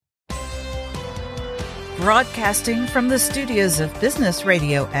Broadcasting from the studios of Business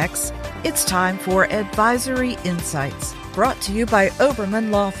RadioX, it's time for Advisory Insights, brought to you by Oberman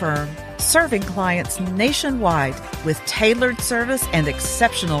Law Firm, serving clients nationwide with tailored service and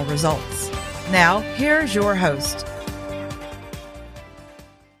exceptional results. Now, here's your host.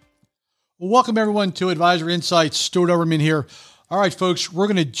 Well, welcome everyone to Advisory Insights. Stuart Oberman here. All right, folks, we're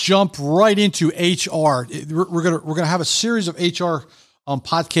going to jump right into HR. We're going to have a series of HR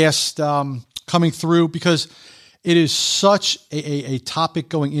podcasts coming through because it is such a topic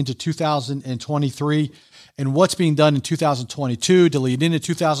going into 2023 and what's being done in 2022 to lead into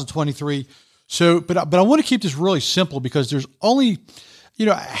 2023. So, but I want to keep this really simple because there's only,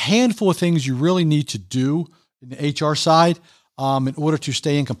 a handful of things you really need to do in the HR side in order to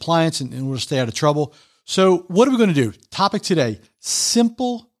stay in compliance and in order to stay out of trouble. So what are we going to do? Topic today,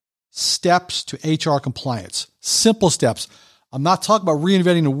 simple steps to HR compliance. Simple steps. I'm not talking about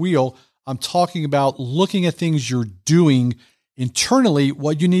reinventing the wheel. I'm talking about looking at things you're doing internally,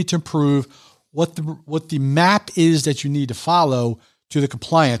 what you need to improve, what the map is that you need to follow to the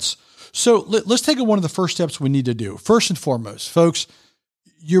compliance. So let's take one of the first steps we need to do. First and foremost, folks,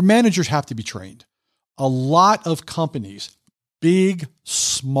 your managers have to be trained. A lot of companies, big,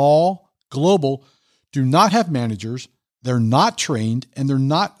 small, global, do not have managers. They're not trained, and they're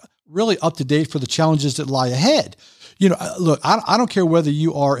not really up to date for the challenges that lie ahead. Look, I don't care whether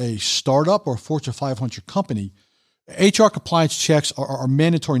you are a startup or a Fortune 500 company. HR compliance checks are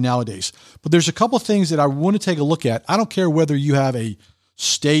mandatory nowadays. But there's a couple of things that I want to take a look at. I don't care whether you have a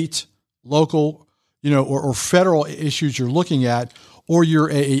state, local, or federal issues you're looking at, or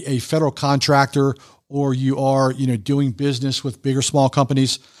you're a federal contractor, or you are, doing business with big or small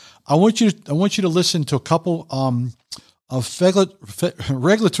companies. I want you to listen to a couple of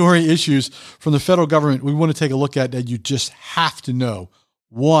regulatory issues from the federal government we want to take a look at that you just have to know.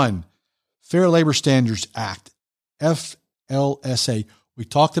 One, Fair Labor Standards Act, FLSA. We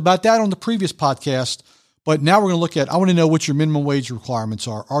talked about that on the previous podcast, but now we're going to look at, I want to know what your minimum wage requirements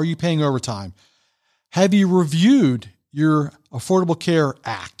are. Are you paying overtime? Have you reviewed your Affordable Care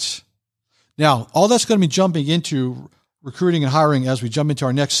Act? Now, all that's going to be jumping into recruiting and hiring as we jump into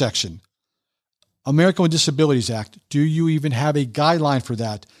our next section. American with Disabilities Act. Do you even have a guideline for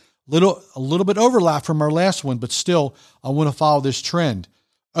that? A little bit overlap from our last one, but still, I want to follow this trend.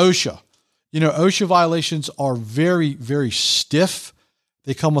 OSHA. OSHA violations are very, very stiff.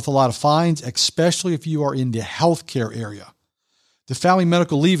 They come with a lot of fines, especially if you are in the healthcare area. The Family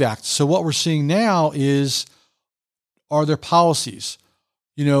Medical Leave Act. So what we're seeing now is, are there policies?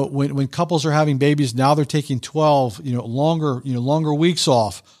 When couples are having babies, now they're taking 12, longer weeks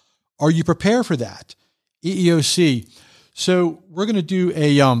off. Are you prepared for that? EEOC. So we're going to do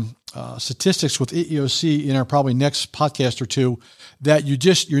a statistics with EEOC in our probably next podcast or two that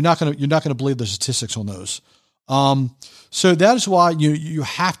you're not going to believe the statistics on those. So that is why you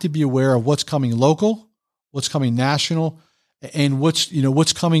have to be aware of what's coming local, what's coming national, and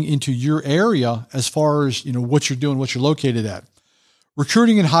what's coming into your area as far as what you're doing, what you're located at.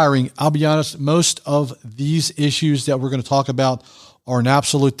 Recruiting and hiring. I'll be honest, most of these issues that we're going to talk about are an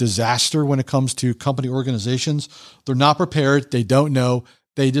absolute disaster when it comes to company organizations. They're not prepared. They don't know.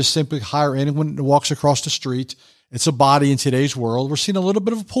 They just simply hire anyone that walks across the street. It's a body in today's world. We're seeing a little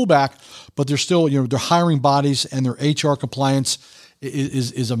bit of a pullback, but they're still, they're hiring bodies, and their HR compliance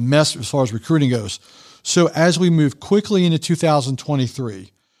is a mess as far as recruiting goes. So as we move quickly into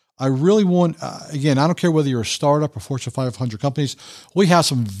 2023, I really want, again, I don't care whether you're a startup or Fortune 500 companies. We have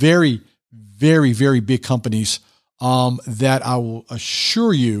some very, very, very big companies that I will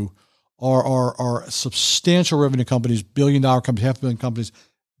assure you are substantial revenue companies, billion-dollar companies, $500 million companies.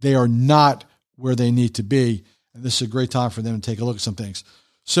 They are not where they need to be. And this is a great time for them to take a look at some things.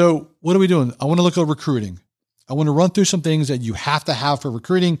 So what are we doing? I want to look at recruiting. I want to run through some things that you have to have for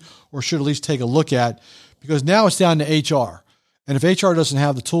recruiting or should at least take a look at, because now it's down to HR. And if HR doesn't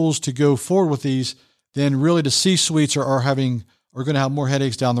have the tools to go forward with these, then really the C-suites are going to have more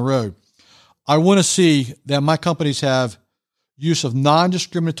headaches down the road. I want to see that my companies have use of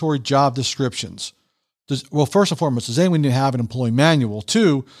non-discriminatory job descriptions. First and foremost, does anyone need to have an employee manual?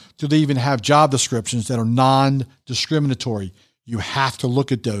 Two, do they even have job descriptions that are non-discriminatory? You have to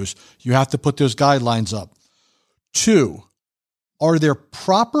look at those. You have to put those guidelines up. Two, are there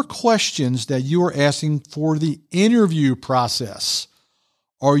proper questions that you are asking for the interview process?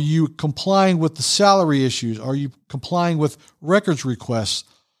 Are you complying with the salary issues? Are you complying with records requests?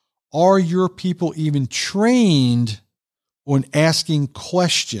 Are your people even trained on asking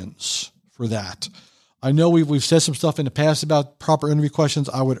questions for that? I know we've said some stuff in the past about proper interview questions.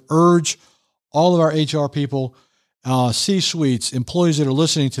 I would urge all of our HR people, C-suites, employees that are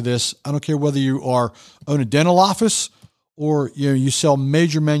listening to this. I don't care whether you own a dental office or you sell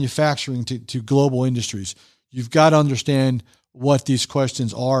major manufacturing to global industries. You've got to understand what these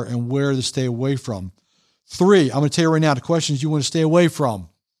questions are and where to stay away from. 3, I'm going to tell you right now, the questions you want to stay away from: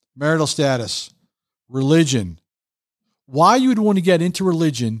 marital status, religion. Why you would want to get into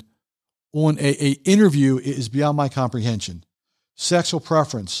religion on a interview is beyond my comprehension. Sexual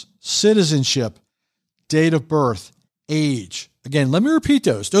preference, citizenship, date of birth, age. Again, let me repeat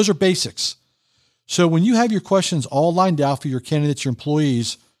those. Those are basics. So when you have your questions all lined out for your candidates, your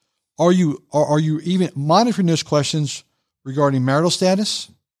employees, are you even monitoring those questions regarding marital status,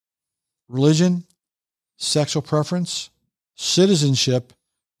 religion, sexual preference, citizenship,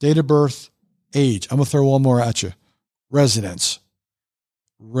 date of birth, age? I'm going to throw one more at you. Residence.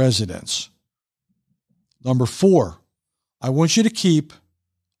 Number 4, I want you to keep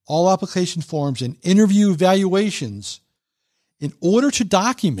all application forms and interview evaluations in order to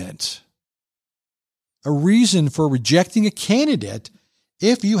document a reason for rejecting a candidate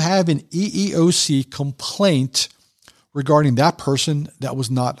if you have an EEOC complaint regarding that person that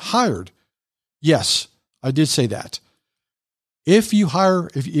was not hired. Yes, I did say that. If you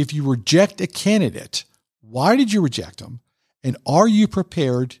reject a candidate, why did you reject them? And are you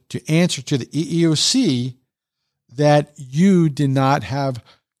prepared to answer to the EEOC that you did not have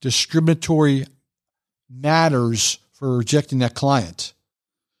discriminatory matters for rejecting that client?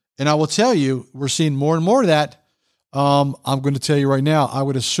 And I will tell you, we're seeing more and more of that. I'm going to tell you right now, I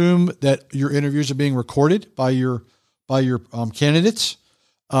would assume that your interviews are being recorded by your candidates.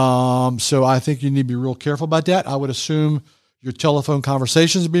 So I think you need to be real careful about that. I would assume your telephone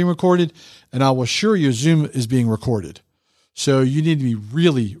conversations are being recorded, and I will assure you Zoom is being recorded. So you need to be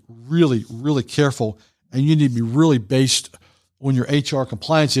really, really, really careful, and you need to be really based on your HR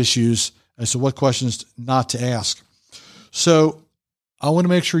compliance issues as to what questions not to ask. So I want to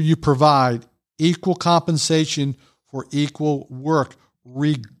make sure you provide equal compensation for equal work,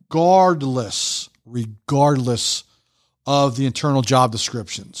 regardless of the internal job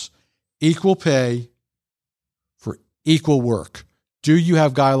descriptions. Equal pay for equal work. Do you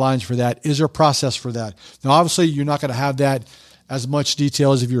have guidelines for that? Is there a process for that? Now, obviously, you're not going to have that as much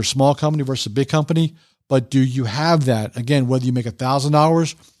detail as if you're a small company versus a big company, but do you have that? Again, whether you make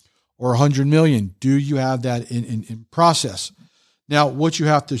 $1,000 or $100 million, do you have that in process? Now, what you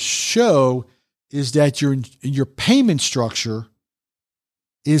have to show is that your payment structure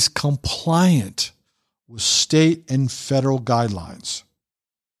is compliant with state and federal guidelines.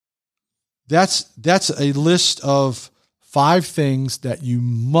 That's a list of 5 things that you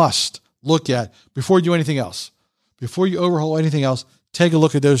must look at before you do anything else. Before you overhaul anything else, take a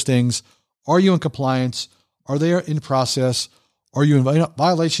look at those things. Are you in compliance? Are they in process? Are you in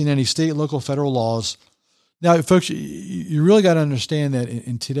violation of any state, local, federal laws? Now, folks, you really got to understand that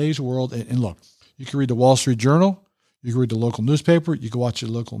in today's world, and look, you can read the Wall Street Journal, you can read the local newspaper, you can watch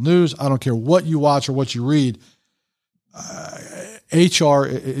your local news. I don't care what you watch or what you read. HR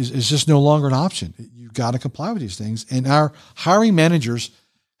is just no longer an option. You've got to comply with these things. And our hiring managers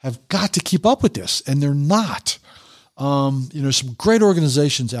have got to keep up with this, and they're not. Some great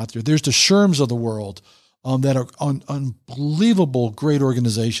organizations out there. There's the SHRMs of the world that are unbelievable great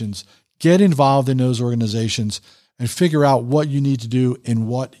organizations. Get involved in those organizations and figure out what you need to do and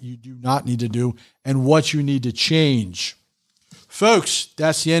what you do not need to do and what you need to change. Folks,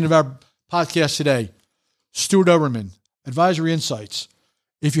 that's the end of our podcast today. Stuart Oberman, Advisory Insights.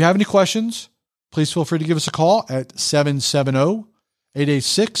 If you have any questions, please feel free to give us a call at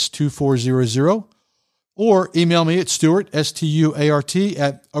 770-886-2400 or email me at Stuart, Stuart,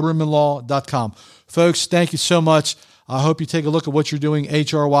 at obermanlaw.com. Folks, thank you so much. I hope you take a look at what you're doing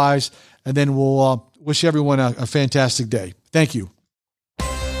HR-wise, and then we'll wish everyone a fantastic day. Thank you.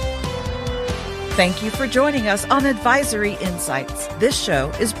 Thank you for joining us on Advisory Insights. This show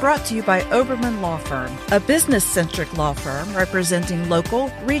is brought to you by Oberman Law Firm, a business-centric law firm representing local,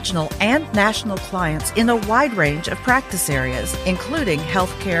 regional, and national clients in a wide range of practice areas, including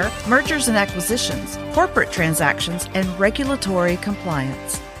healthcare, mergers and acquisitions, corporate transactions, and regulatory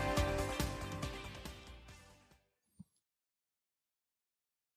compliance.